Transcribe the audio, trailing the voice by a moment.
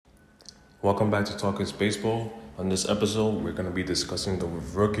Welcome back to Talkers Baseball. On this episode, we're going to be discussing the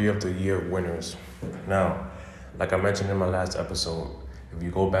Rookie of the Year winners. Now, like I mentioned in my last episode, if you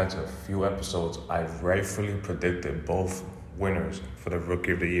go back to a few episodes, I rightfully predicted both winners for the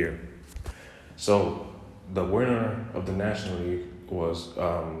Rookie of the Year. So, the winner of the National League was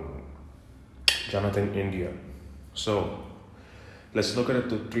Jonathan India. So, let's look at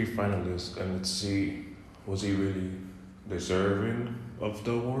the three finalists and let's see, was he really deserving of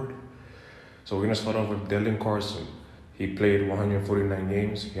the award? So we're going to start off with Dylan Carlson. He played 149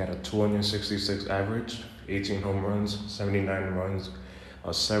 games. He had a 266 average, 18 home runs, 79 runs,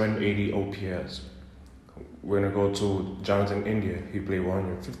 a 780 OPS. We're going to go to Jonathan India. He played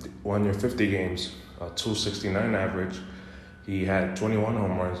 150 games, a 269 average. He had 21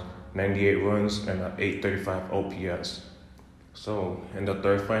 home runs, 98 runs, and an 835 OPS. So, and the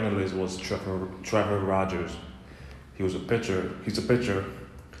third finalist was Trevor Rogers. He's a pitcher.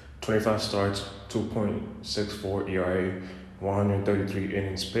 25 starts, 2.64 ERA, 133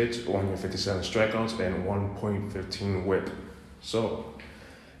 innings pitched, 157 strikeouts, and 1.15 whip. So,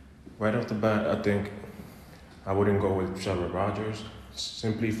 right off the bat, I think I wouldn't go with Trevor Rogers,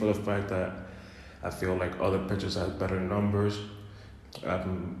 simply for the fact that I feel like other pitchers had better numbers. I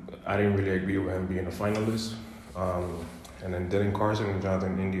didn't really agree with him being a finalist. And then Dylan Carlson and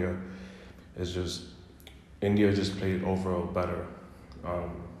Jonathan India India just played overall better.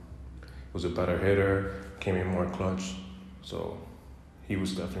 Was a better hitter, came in more clutch, so he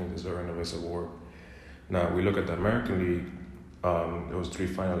was definitely deserving of this award. Now, we look at the American League, there was three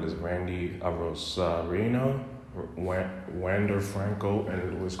finalists, Randy Arozarena, Wander Franco,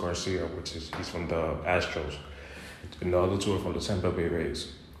 and Luis Garcia, he's from the Astros. And the other two are from the Tampa Bay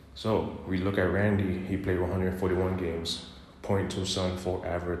Rays. So, we look at Randy, he played 141 games, .274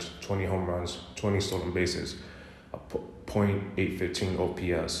 average, 20 home runs, 20 stolen bases, a .815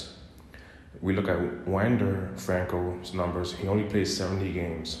 OPS. We look at Wander Franco's numbers. He only played 70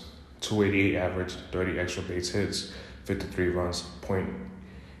 games, 288 average, 30 extra base hits, 53 runs,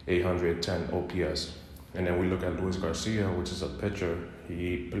 .810 OPS. And then we look at Luis Garcia, which is a pitcher.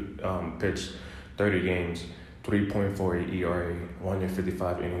 He pitched 30 games, 3.48 ERA,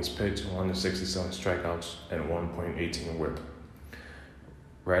 155 innings pitched, 167 strikeouts, and 1.18 whip.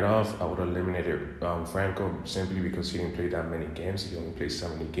 Right off, I would have eliminated Franco simply because he didn't play that many games. He only played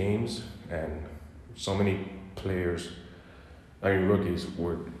 70 games, and so many rookies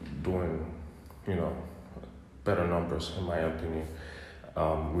were doing, better numbers, in my opinion.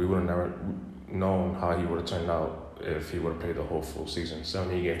 We would have never known how he would have turned out if he would have played the whole full season.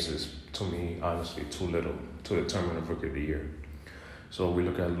 70 games is, to me, honestly, too little to determine the Rookie of the Year. So we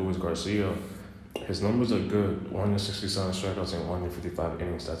look at Luis Garcia. His numbers are good, 167 strikeouts and 155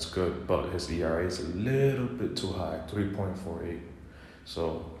 innings, that's good, but his ERA is a little bit too high, 3.48.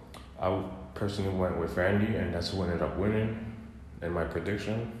 So I personally went with Randy, and that's who ended up winning in my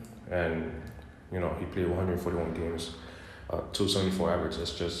prediction. And, he played 141 games, 274 average.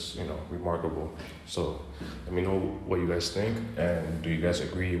 That's just, remarkable. So let me know what you guys think, and do you guys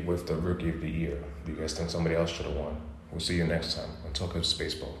agree with the Rookie of the Year? Do you guys think somebody else should have won? We'll see you next time on Talkers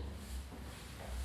Baseball.